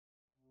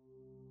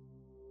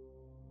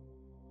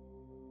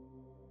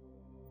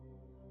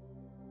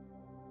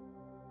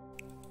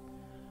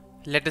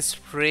Let us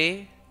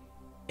pray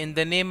in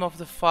the name of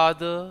the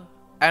Father,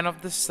 and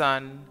of the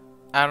Son,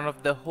 and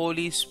of the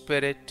Holy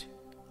Spirit.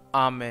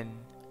 Amen.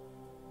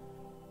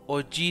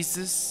 O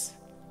Jesus,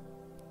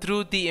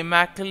 through the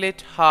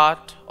Immaculate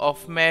Heart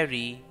of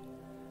Mary,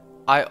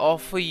 I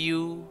offer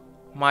you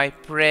my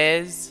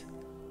prayers,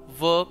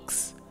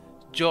 works,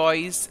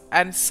 joys,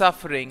 and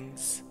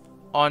sufferings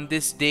on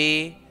this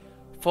day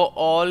for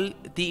all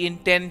the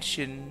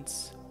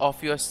intentions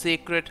of your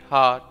Sacred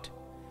Heart,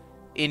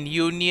 in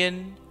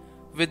union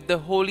with the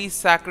holy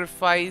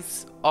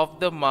sacrifice of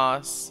the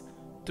Mass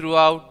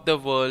throughout the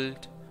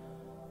world,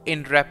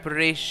 in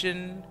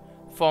reparation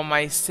for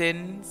my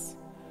sins,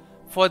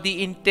 for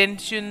the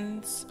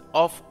intentions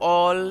of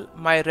all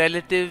my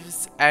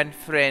relatives and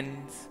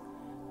friends,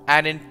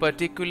 and in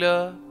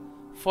particular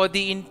for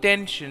the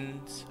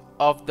intentions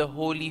of the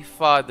Holy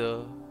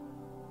Father.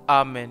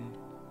 Amen.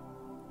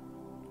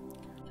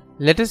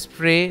 Let us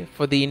pray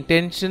for the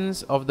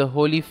intentions of the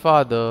Holy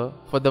Father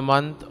for the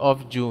month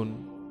of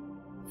June,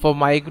 for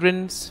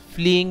migrants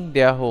fleeing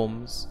their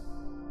homes.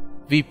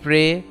 We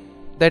pray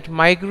that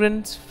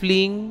migrants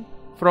fleeing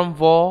from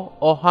war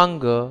or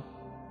hunger,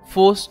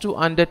 forced to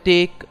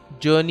undertake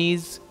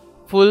journeys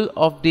full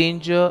of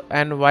danger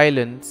and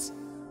violence,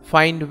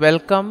 find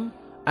welcome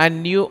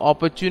and new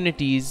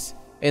opportunities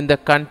in the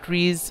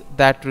countries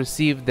that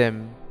receive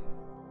them.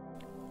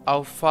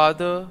 Our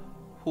Father,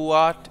 who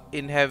art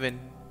in heaven,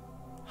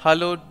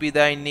 hallowed be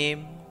thy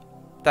name.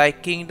 Thy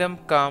kingdom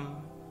come,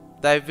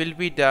 thy will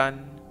be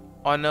done,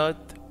 on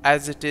earth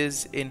as it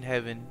is in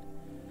heaven.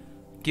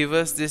 Give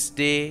us this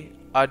day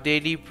our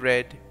daily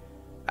bread,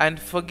 and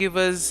forgive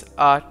us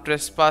our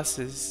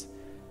trespasses,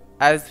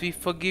 as we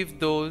forgive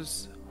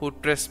those who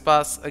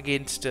trespass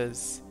against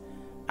us.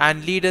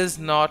 And lead us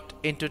not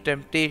into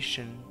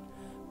temptation,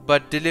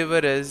 but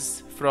deliver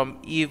us from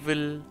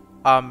evil.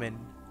 Amen.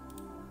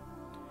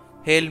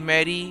 Hail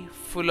Mary,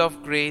 full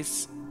of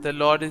grace, the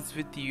Lord is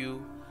with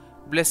you.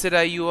 Blessed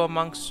are you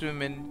amongst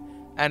women,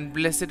 and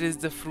blessed is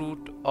the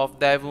fruit of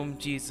thy womb,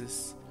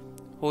 Jesus.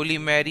 Holy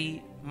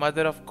Mary,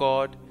 Mother of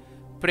God,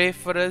 pray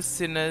for us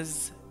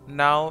sinners,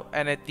 now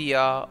and at the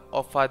hour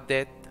of our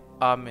death.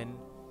 Amen.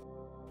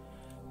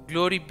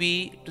 Glory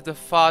be to the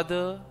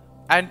Father,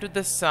 and to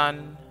the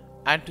Son,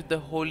 and to the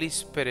Holy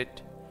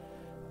Spirit,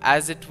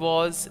 as it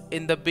was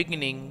in the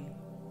beginning,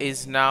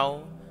 is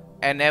now,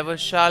 and ever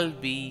shall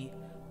be,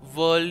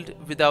 world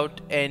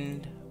without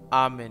end.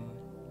 Amen.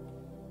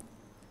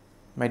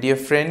 My dear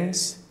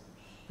friends,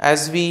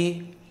 as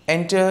we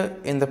enter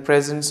in the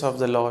presence of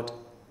the Lord,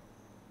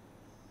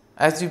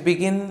 as we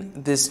begin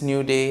this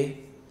new day,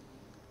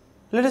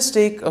 let us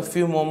take a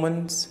few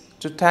moments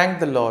to thank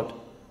the Lord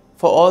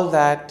for all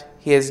that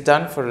He has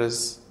done for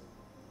us.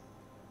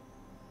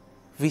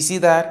 We see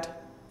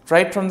that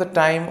right from the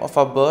time of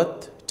our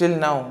birth till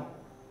now,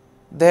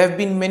 there have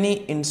been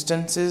many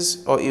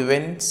instances or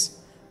events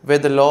where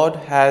the Lord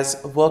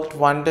has worked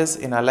wonders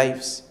in our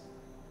lives.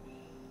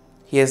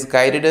 He has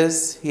guided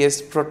us, He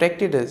has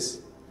protected us,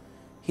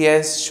 He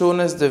has shown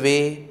us the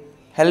way,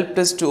 helped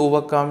us to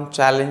overcome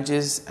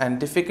challenges and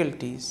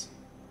difficulties.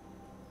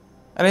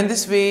 And in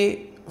this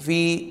way,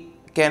 we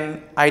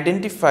can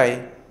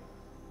identify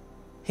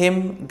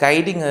Him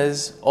guiding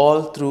us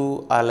all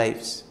through our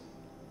lives.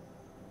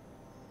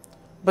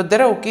 But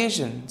there are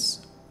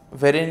occasions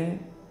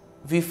wherein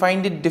we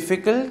find it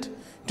difficult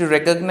to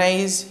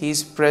recognize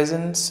His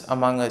presence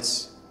among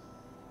us.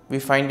 We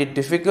find it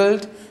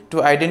difficult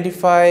to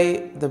identify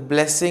the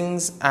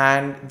blessings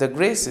and the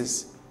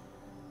graces.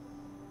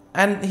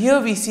 And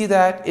here we see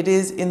that it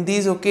is in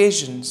these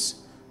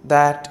occasions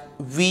that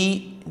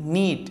we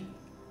need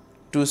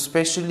to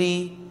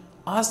specially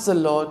ask the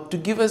Lord to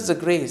give us the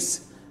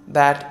grace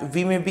that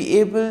we may be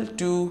able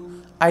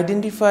to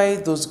identify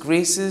those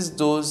graces,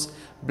 those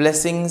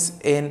blessings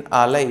in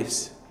our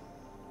lives.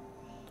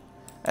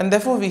 And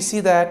therefore we see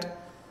that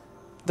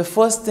the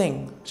first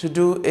thing to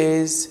do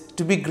is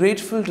to be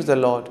grateful to the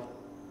Lord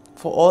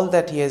for all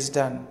that He has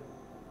done.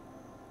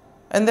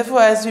 And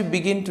therefore, as we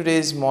begin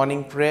today's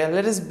morning prayer,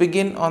 let us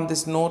begin on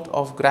this note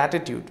of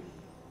gratitude.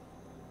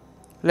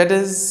 Let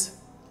us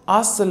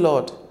ask the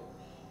Lord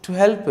to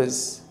help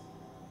us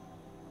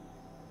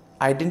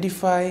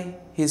identify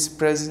His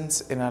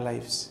presence in our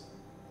lives.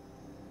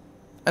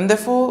 And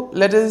therefore,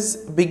 let us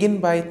begin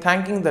by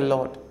thanking the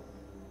Lord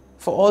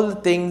for all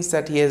the things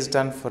that He has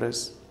done for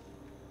us.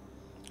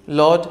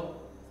 Lord,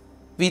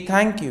 we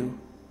thank You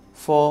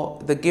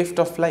for the gift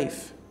of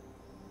life.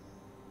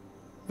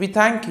 We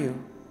thank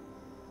You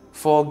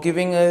for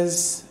giving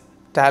us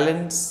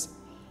talents,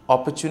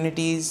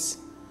 opportunities,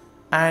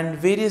 and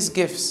various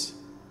gifts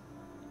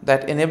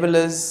that enable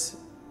us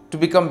to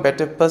become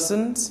better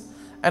persons,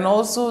 and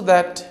also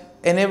that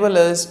enable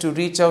us to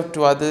reach out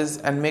to others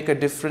and make a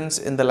difference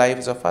in the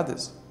lives of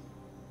others.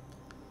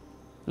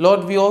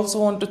 Lord, we also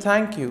want to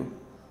thank You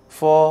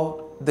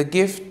for the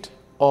gift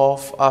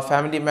of our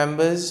family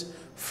members,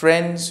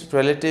 friends,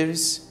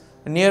 relatives,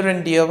 near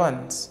and dear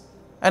ones,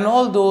 and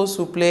all those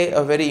who play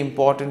a very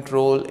important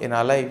role in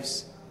our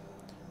lives.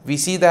 We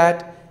see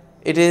that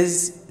it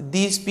is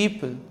these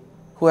people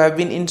who have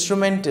been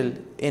instrumental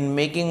in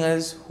making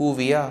us who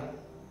we are.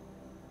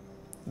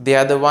 They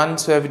are the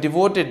ones who have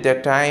devoted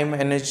their time,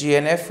 energy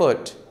and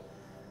effort,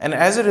 and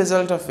as a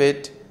result of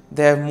it,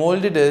 they have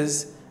molded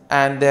us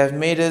and they have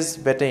made us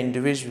better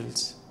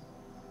individuals.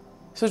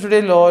 So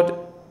today, Lord,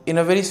 in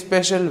a very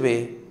special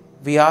way,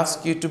 we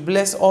ask you to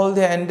bless all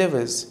their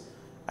endeavors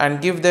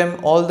and give them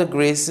all the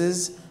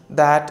graces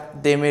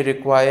that they may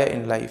require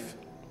in life.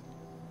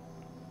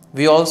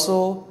 We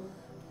also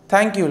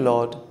thank you,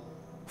 Lord,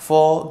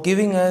 for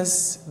giving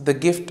us the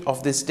gift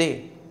of this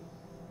day,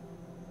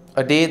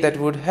 a day that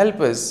would help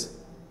us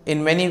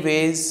in many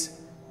ways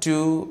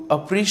to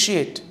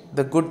appreciate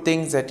the good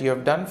things that you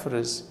have done for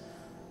us,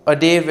 a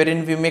day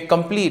wherein we may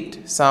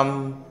complete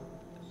some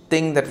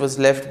thing that was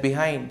left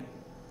behind,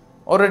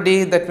 or a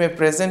day that may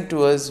present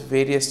to us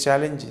various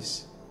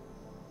challenges.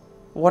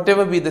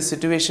 Whatever be the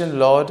situation,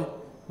 Lord,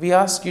 we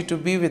ask you to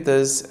be with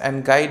us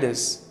and guide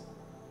us.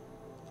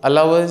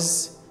 Allow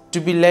us to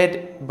be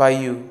led by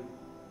you.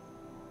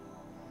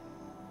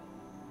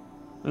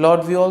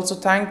 Lord, we also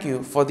thank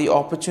you for the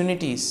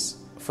opportunities,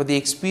 for the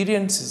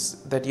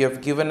experiences that you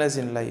have given us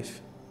in life.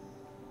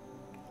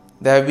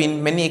 There have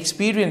been many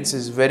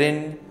experiences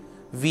wherein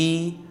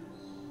we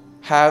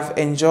have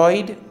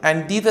enjoyed,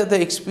 and these are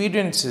the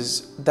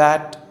experiences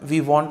that we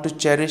want to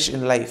cherish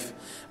in life.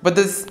 But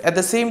at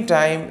the same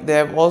time,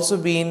 there have also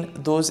been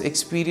those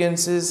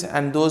experiences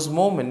and those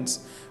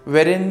moments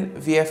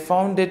wherein we have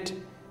found it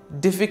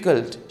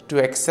difficult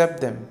to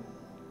accept them.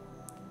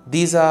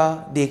 These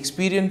are the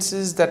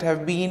experiences that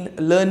have been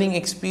learning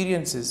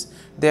experiences.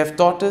 They have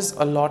taught us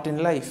a lot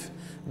in life.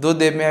 Though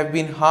they may have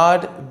been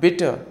hard,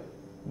 bitter,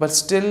 but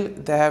still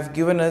they have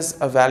given us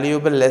a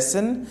valuable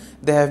lesson.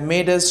 They have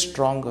made us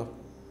stronger.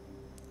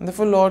 And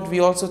therefore, Lord, we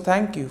also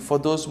thank you for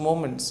those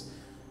moments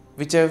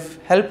which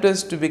have helped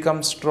us to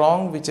become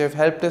strong, which have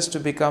helped us to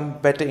become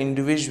better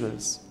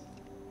individuals.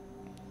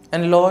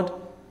 And Lord,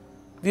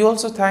 we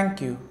also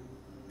thank you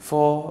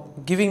for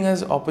giving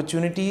us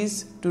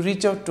opportunities to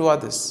reach out to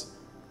others,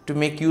 to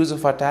make use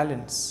of our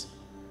talents.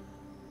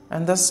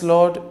 And thus,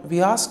 Lord,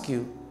 we ask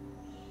you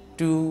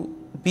to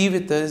be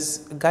with us,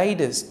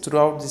 guide us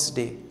throughout this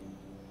day.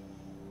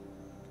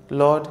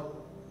 Lord,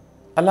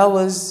 allow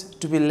us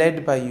to be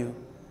led by you,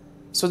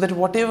 so that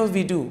whatever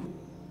we do,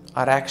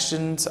 our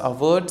actions, our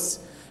words,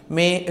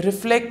 may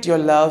reflect your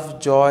love,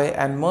 joy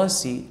and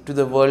mercy to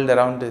the world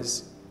around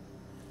us.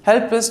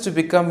 Help us to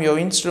become your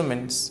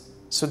instruments,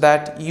 so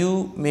that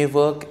you may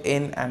work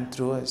in and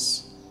through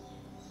us.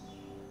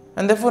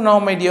 And therefore now,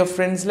 my dear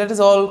friends, let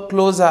us all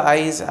close our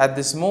eyes at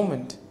this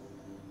moment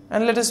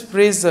and let us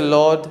praise the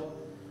Lord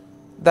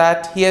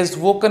that He has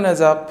woken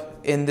us up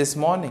in this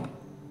morning.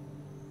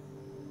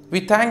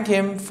 We thank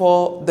Him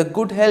for the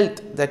good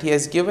health that He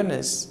has given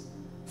us,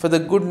 for the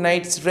good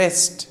night's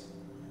rest.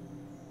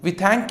 We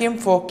thank Him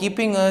for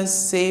keeping us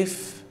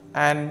safe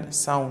and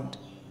sound,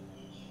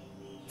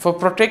 for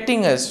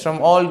protecting us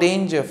from all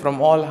danger,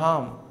 from all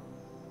harm.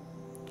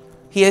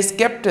 He has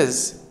kept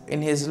us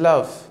in His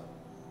love,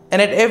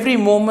 and at every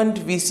moment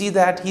we see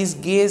that His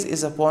gaze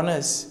is upon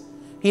us.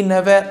 He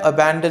never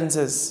abandons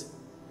us.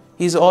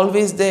 He is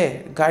always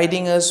there,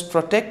 guiding us,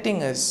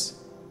 protecting us,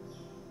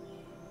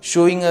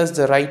 showing us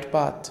the right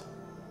path.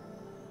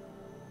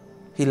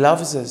 He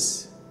loves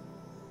us.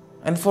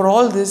 And for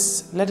all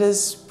this, let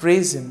us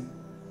praise Him,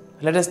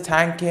 let us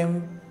thank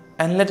Him,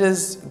 and let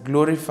us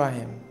glorify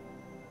Him.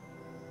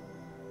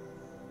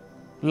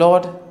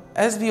 Lord,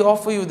 as we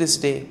offer you this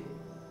day,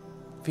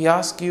 we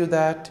ask you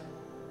that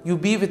you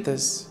be with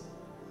us.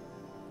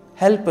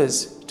 Help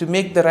us to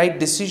make the right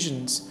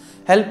decisions.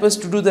 Help us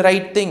to do the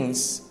right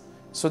things,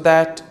 so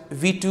that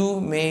we too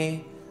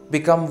may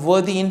become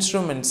worthy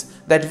instruments,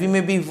 that we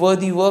may be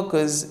worthy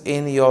workers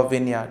in your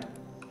vineyard.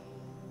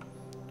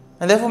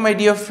 And therefore, my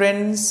dear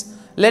friends,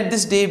 let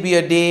this day be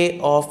a day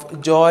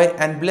of joy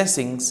and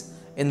blessings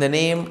in the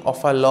name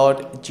of our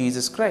Lord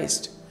Jesus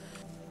Christ.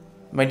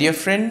 My dear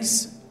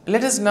friends,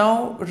 let us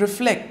now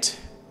reflect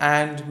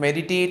and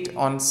meditate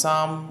on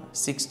Psalm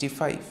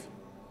 65.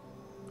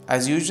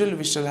 As usual,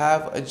 we shall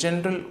have a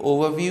general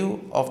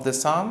overview of the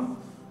psalm,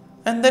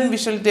 and then we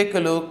shall take a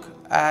look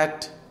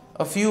at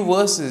a few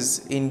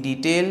verses in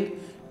detail,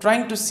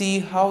 trying to see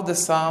how the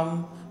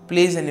psalm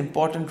plays an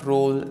important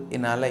role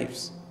in our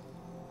lives.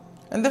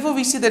 And therefore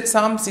we see that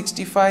Psalm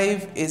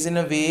 65 is in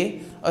a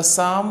way a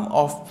psalm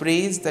of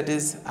praise that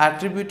is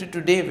attributed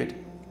to David.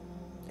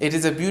 It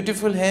is a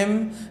beautiful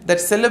hymn that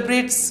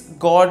celebrates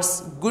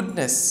God's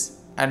goodness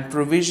and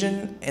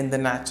provision in the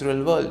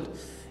natural world.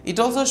 It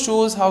also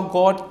shows how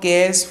God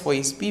cares for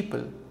His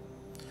people.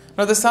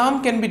 Now the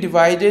psalm can be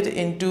divided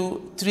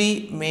into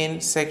three main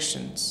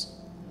sections.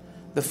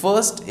 The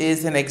first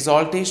is an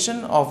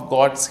exaltation of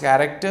God's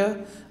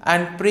character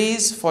and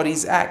praise for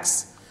His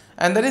acts.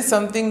 And that is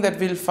something that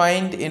we'll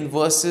find in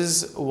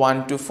verses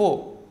 1 to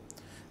 4.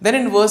 Then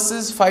in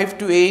verses 5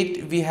 to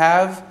 8, we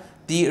have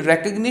the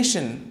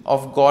recognition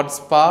of God's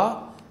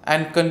power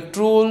and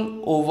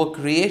control over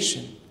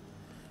creation.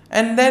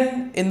 And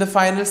then in the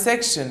final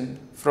section,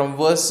 from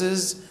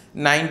verses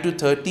 9 to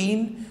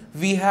 13,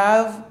 we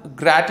have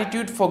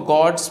gratitude for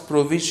God's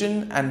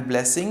provision and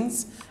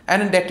blessings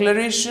and a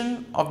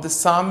declaration of the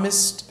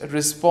psalmist's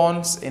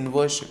response in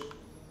worship.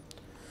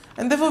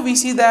 And therefore we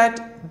see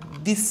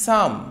that this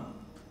psalm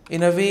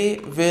in a way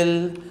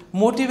will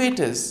motivate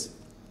us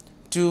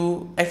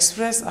to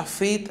express our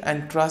faith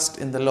and trust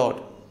in the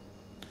Lord.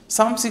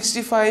 Psalm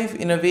 65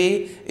 in a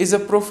way is a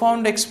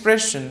profound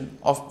expression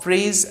of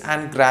praise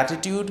and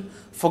gratitude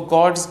for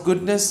God's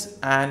goodness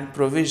and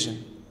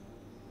provision.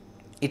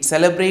 It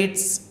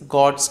celebrates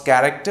God's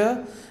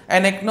character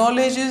and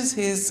acknowledges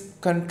His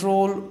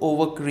control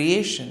over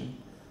creation.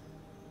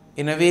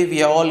 In a way,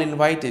 we are all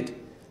invited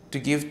to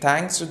give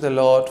thanks to the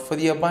Lord for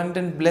the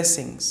abundant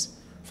blessings,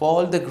 for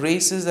all the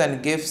graces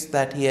and gifts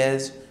that He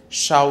has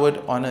showered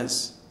on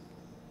us.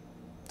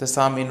 The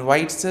psalm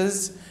invites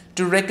us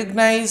to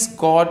recognize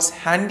God's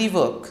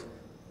handiwork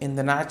in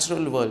the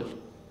natural world.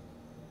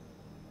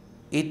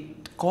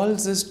 It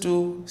calls us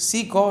to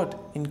see God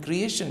in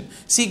creation,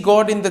 see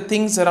God in the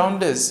things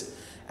around us,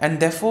 and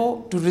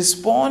therefore to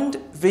respond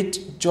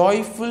with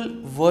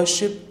joyful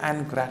worship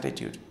and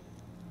gratitude.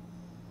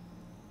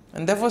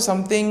 And therefore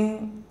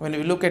something, when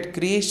we look at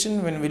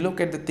creation, when we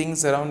look at the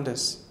things around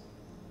us,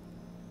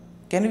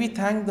 can we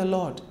thank the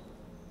Lord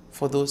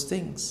for those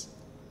things?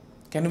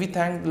 Can we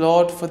thank the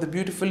Lord for the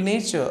beautiful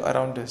nature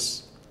around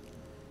us?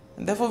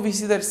 And therefore we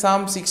see that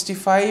Psalm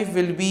 65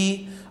 will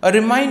be a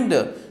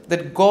reminder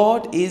that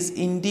God is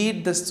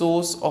indeed the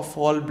source of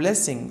all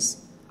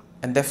blessings.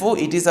 And therefore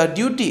it is our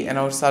duty and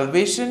our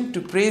salvation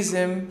to praise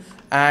Him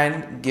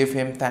and give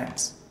Him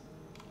thanks.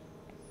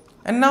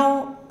 And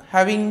now,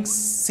 having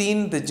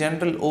seen the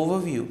general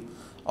overview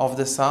of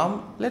the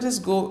psalm, let us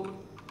go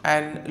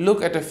and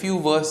look at a few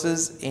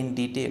verses in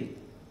detail.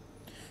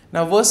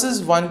 Now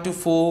verses 1 to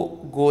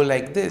 4 go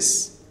like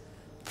this.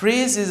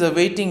 Praise is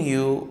awaiting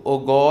you, O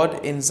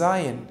God, in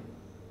Zion,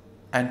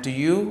 and to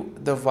you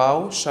the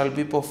vow shall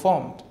be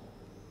performed.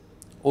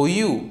 O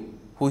you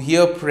who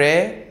hear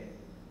prayer,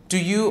 to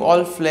you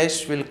all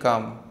flesh will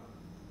come.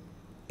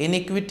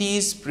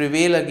 Iniquities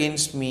prevail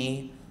against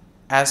me,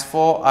 as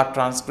for our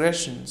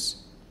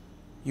transgressions.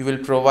 You will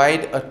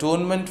provide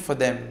atonement for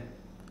them.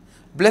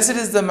 Blessed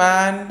is the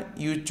man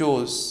you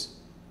chose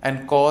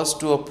and caused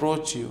to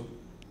approach you,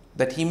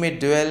 that he may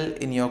dwell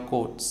in your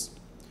courts.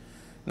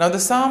 Now the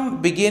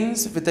psalm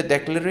begins with a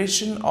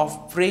declaration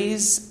of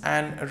praise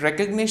and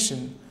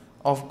recognition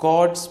of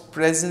God's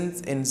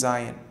presence in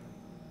Zion.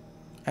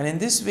 And in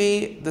this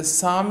way, the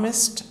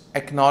psalmist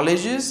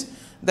acknowledges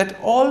that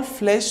all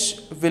flesh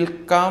will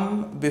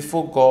come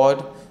before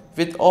God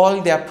with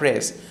all their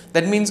prayers.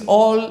 That means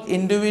all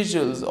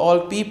individuals,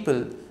 all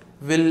people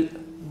will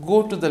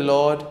go to the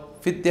Lord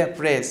with their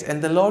prayers,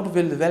 and the Lord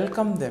will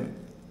welcome them.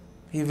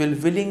 He will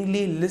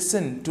willingly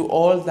listen to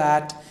all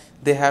that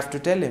they have to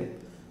tell Him.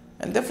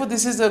 And therefore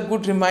this is a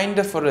good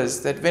reminder for us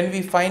that when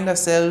we find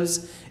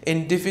ourselves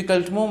in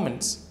difficult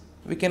moments,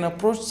 we can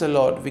approach the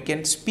Lord, we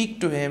can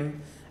speak to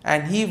Him,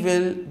 and He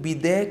will be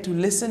there to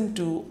listen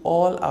to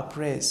all our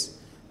prayers,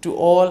 to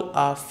all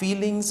our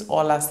feelings,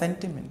 all our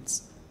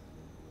sentiments.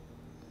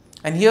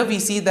 And here we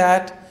see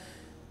that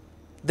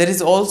there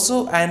is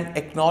also an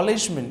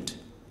acknowledgement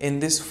in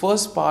this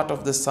first part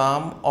of the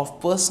psalm of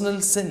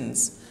personal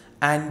sins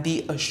and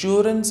the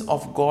assurance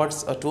of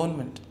God's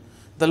atonement.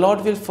 The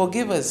Lord will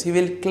forgive us. He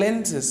will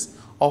cleanse us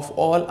of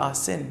all our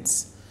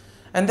sins.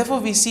 And therefore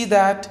we see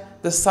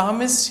that the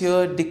psalmist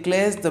here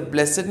declares the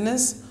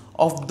blessedness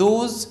of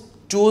those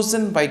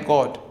chosen by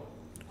God,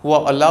 who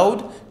are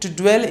allowed to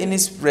dwell in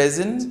His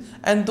presence,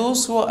 and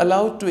those who are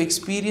allowed to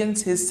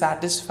experience His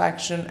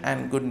satisfaction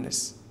and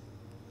goodness.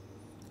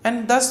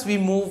 And thus we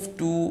move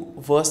to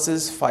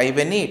verses 5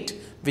 and 8,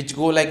 which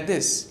go like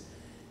this.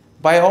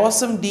 By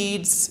awesome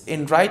deeds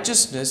in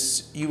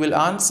righteousness you will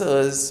answer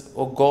us,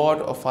 O God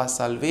of our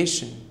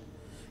salvation.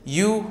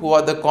 You who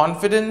are the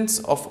confidence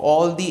of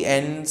all the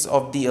ends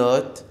of the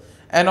earth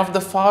and of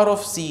the far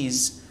off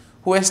seas,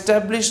 who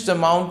established the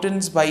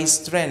mountains by His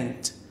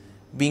strength,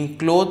 being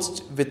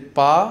clothed with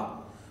power,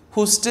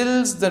 who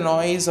stills the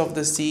noise of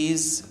the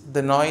seas,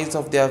 the noise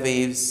of their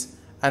waves,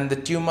 and the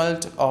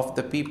tumult of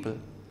the people.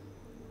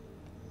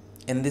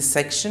 In this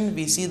section,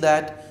 we see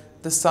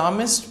that the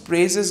psalmist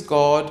praises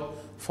God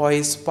for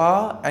His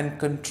power and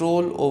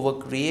control over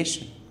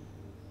creation.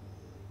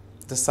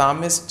 The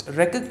psalmist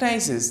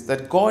recognizes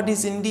that God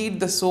is indeed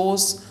the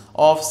source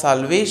of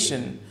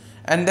salvation,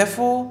 and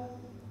therefore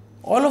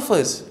all of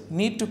us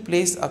need to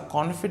place our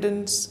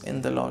confidence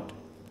in the Lord.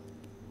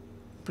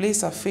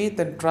 Place our faith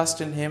and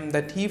trust in Him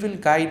that He will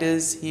guide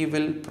us, He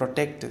will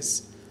protect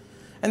us.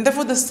 And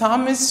therefore the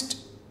psalmist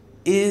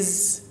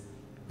is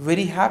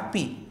very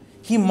happy.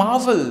 He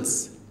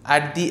marvels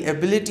at the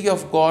ability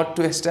of God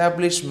to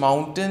establish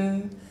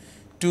mountain,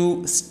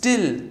 to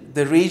still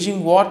the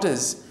raging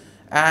waters,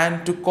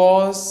 and to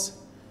cause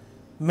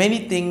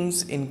many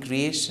things in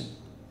creation.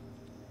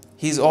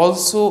 He is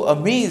also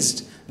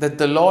amazed that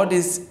the Lord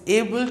is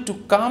able to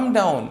calm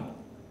down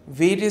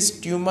various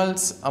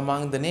tumults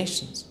among the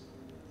nations.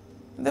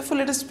 And therefore,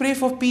 let us pray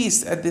for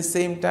peace at the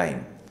same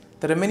time.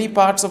 There are many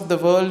parts of the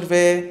world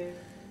where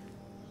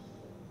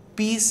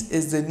Peace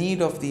is the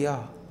need of the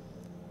hour.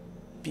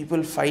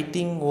 People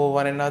fighting over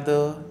one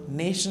another,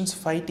 nations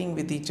fighting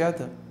with each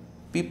other,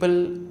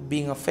 people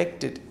being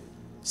affected,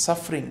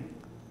 suffering.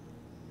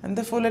 And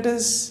therefore, let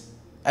us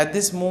at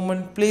this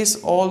moment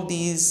place all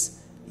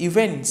these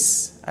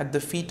events at the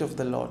feet of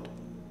the Lord.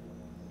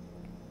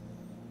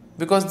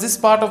 Because this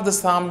part of the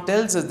psalm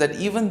tells us that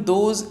even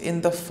those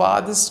in the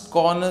farthest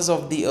corners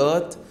of the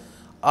earth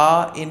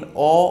are in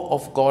awe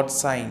of God's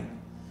sign.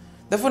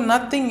 Therefore,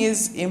 nothing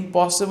is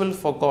impossible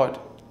for God.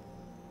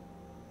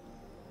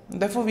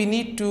 Therefore, we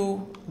need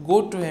to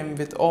go to Him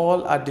with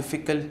all our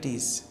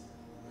difficulties.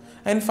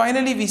 And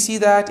finally, we see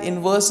that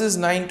in verses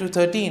 9 to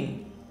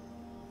 13,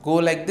 go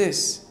like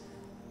this: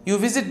 You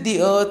visit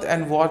the earth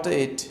and water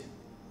it,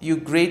 you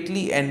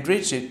greatly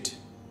enrich it.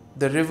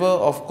 The river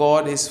of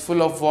God is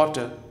full of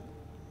water.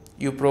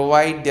 You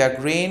provide their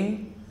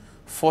grain,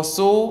 for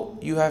so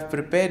you have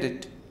prepared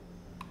it.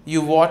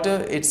 You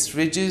water its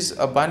ridges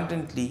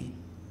abundantly.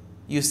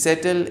 You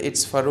settle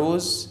its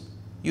furrows.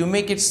 You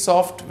make it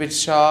soft with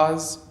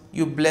showers.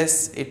 You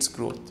bless its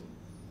growth.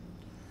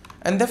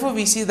 And therefore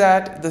we see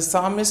that the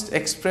psalmist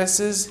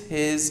expresses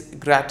his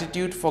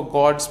gratitude for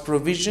God's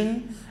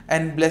provision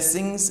and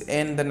blessings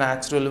in the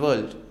natural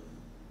world.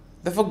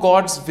 Therefore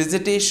God's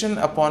visitation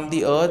upon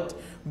the earth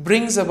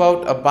brings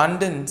about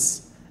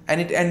abundance, and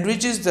it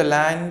enriches the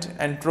land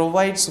and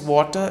provides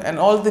water and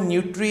all the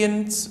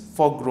nutrients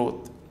for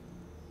growth.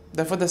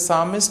 Therefore the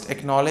psalmist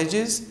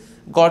acknowledges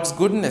God's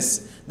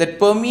goodness that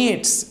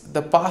permeates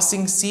the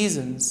passing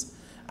seasons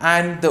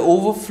and the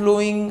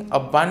overflowing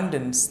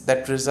abundance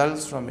that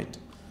results from it.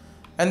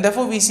 And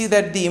therefore we see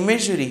that the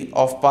imagery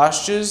of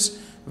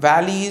pastures,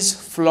 valleys,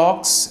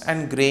 flocks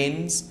and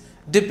grains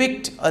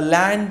depict a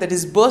land that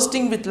is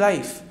bursting with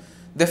life,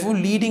 therefore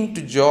leading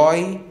to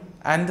joy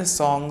and the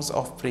songs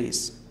of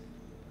praise.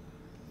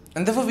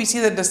 And therefore we see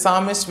that the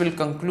psalmist will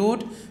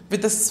conclude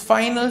with a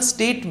final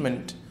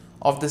statement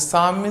of the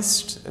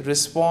psalmist's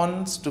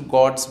response to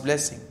God's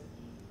blessing.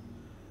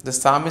 The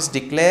psalmist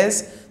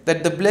declares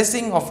that the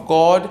blessing of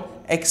God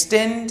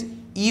extends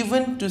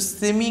even to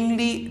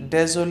seemingly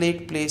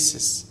desolate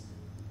places.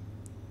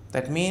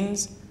 That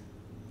means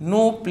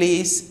no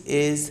place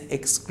is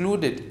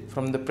excluded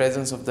from the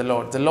presence of the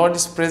Lord. The Lord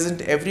is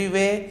present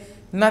everywhere.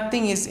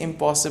 Nothing is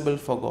impossible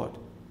for God.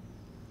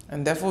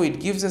 And therefore it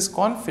gives us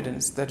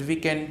confidence that we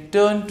can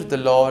turn to the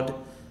Lord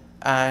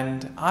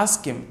and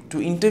ask Him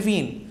to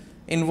intervene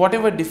in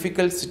whatever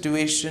difficult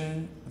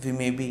situation we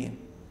may be in.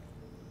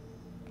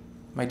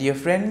 My dear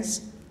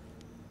friends,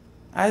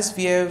 as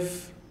we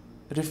have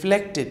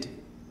reflected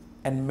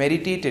and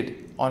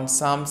meditated on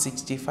Psalm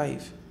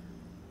 65,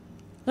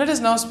 let us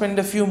now spend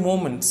a few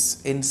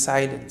moments in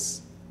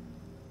silence,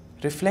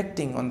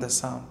 reflecting on the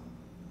psalm.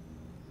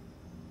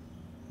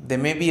 There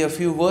may be a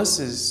few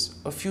verses,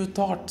 a few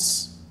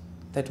thoughts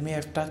that may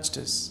have touched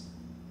us.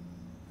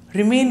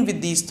 Remain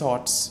with these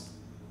thoughts.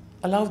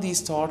 Allow these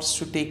thoughts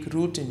to take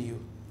root in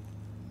you,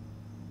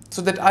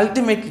 so that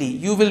ultimately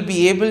you will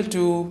be able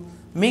to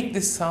make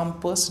this psalm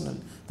personal.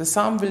 The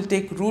psalm will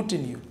take root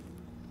in you.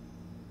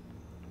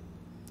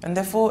 And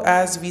therefore,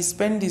 as we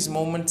spend these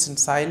moments in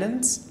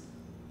silence,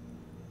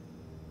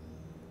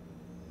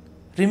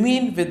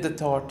 remain with the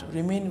thought,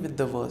 remain with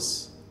the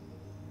verse,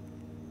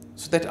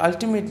 so that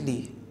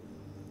ultimately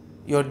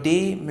your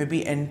day may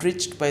be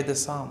enriched by the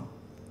psalm.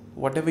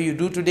 Whatever you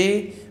do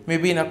today may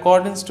be in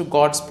accordance to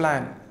God's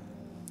plan.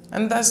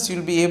 And thus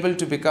you'll be able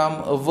to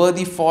become a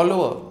worthy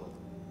follower,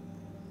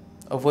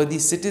 a worthy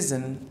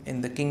citizen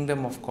in the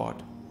kingdom of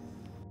God.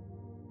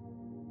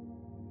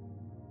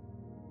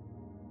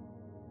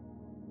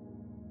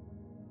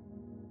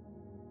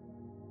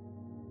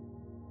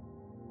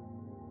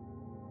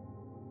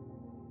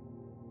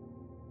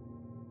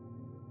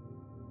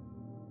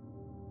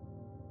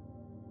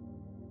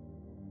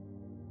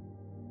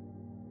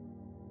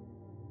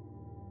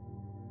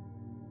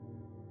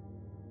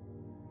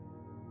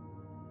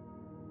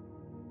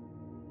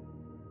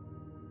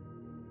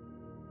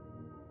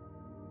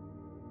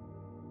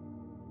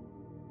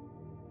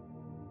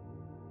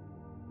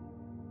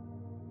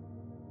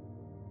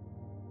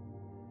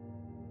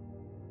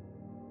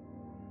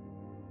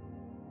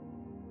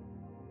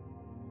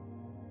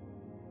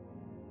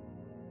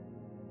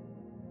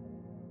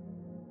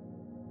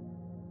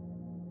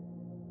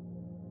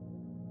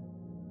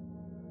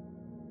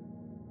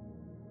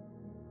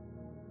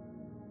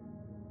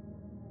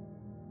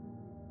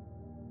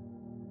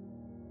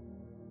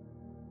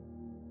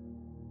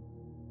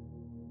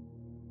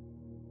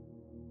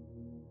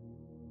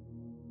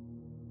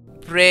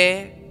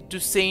 Prayer to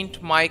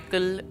Saint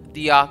Michael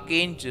the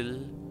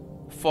Archangel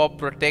for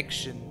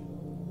protection.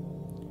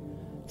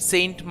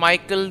 Saint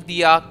Michael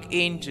the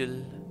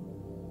Archangel,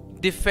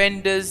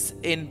 defend us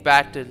in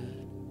battle.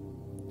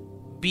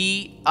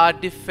 Be our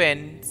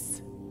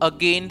defense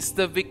against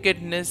the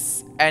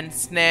wickedness and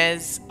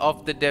snares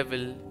of the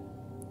devil.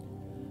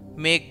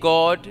 May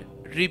God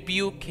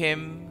rebuke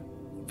him,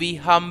 we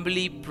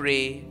humbly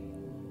pray.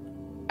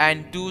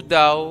 And do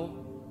thou,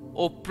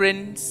 O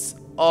Prince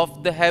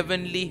of the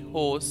heavenly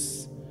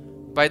hosts,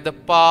 by the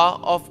power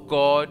of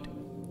God,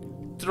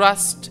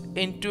 thrust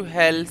into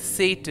hell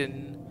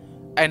Satan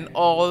and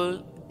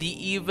all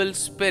the evil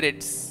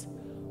spirits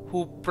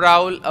who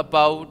prowl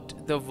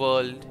about the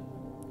world,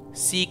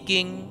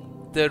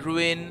 seeking the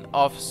ruin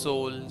of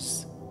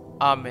souls.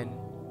 Amen.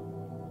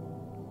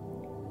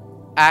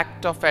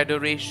 Act of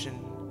Adoration.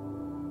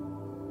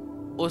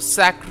 O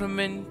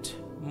Sacrament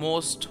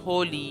most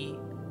holy,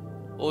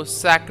 O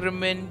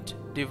Sacrament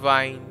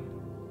divine,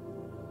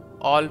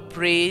 all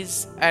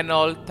praise and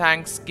all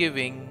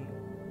thanksgiving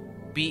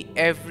be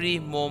every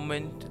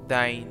moment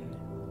thine.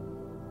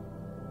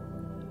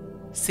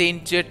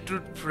 Saint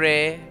Gertrude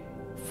Prayer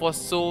for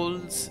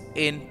souls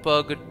in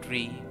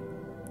purgatory.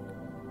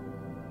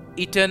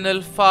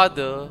 Eternal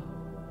Father,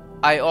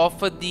 I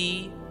offer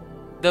Thee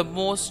the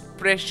most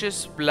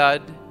precious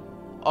blood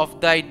of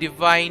Thy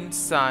divine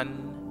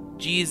Son,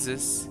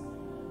 Jesus,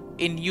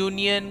 in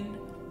union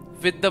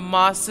with the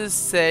masses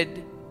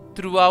said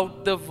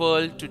throughout the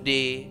world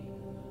today,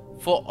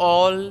 for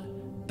all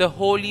the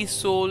holy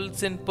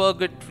souls in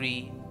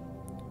purgatory,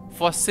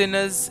 for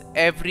sinners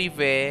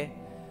everywhere,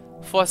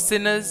 for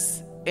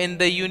sinners in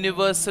the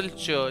universal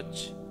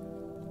church,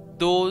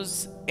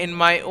 those in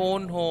my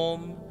own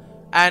home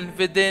and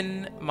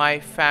within my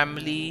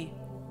family.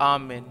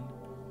 Amen.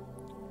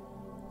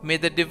 May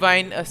the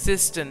divine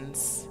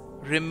assistance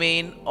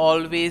remain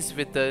always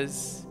with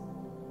us,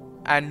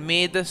 and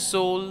may the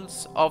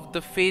souls of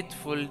the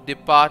faithful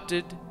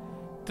departed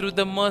through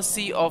the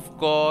mercy of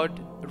God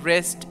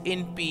rest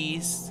in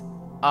peace.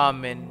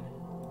 Amen.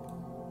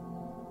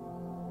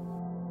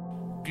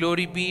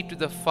 Glory be to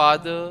the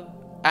Father,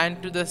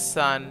 and to the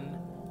Son,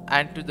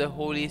 and to the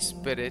Holy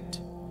Spirit,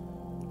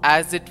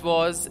 as it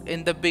was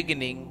in the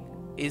beginning,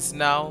 is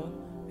now,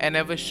 and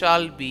ever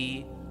shall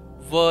be,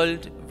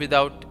 world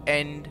without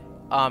end.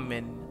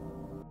 Amen.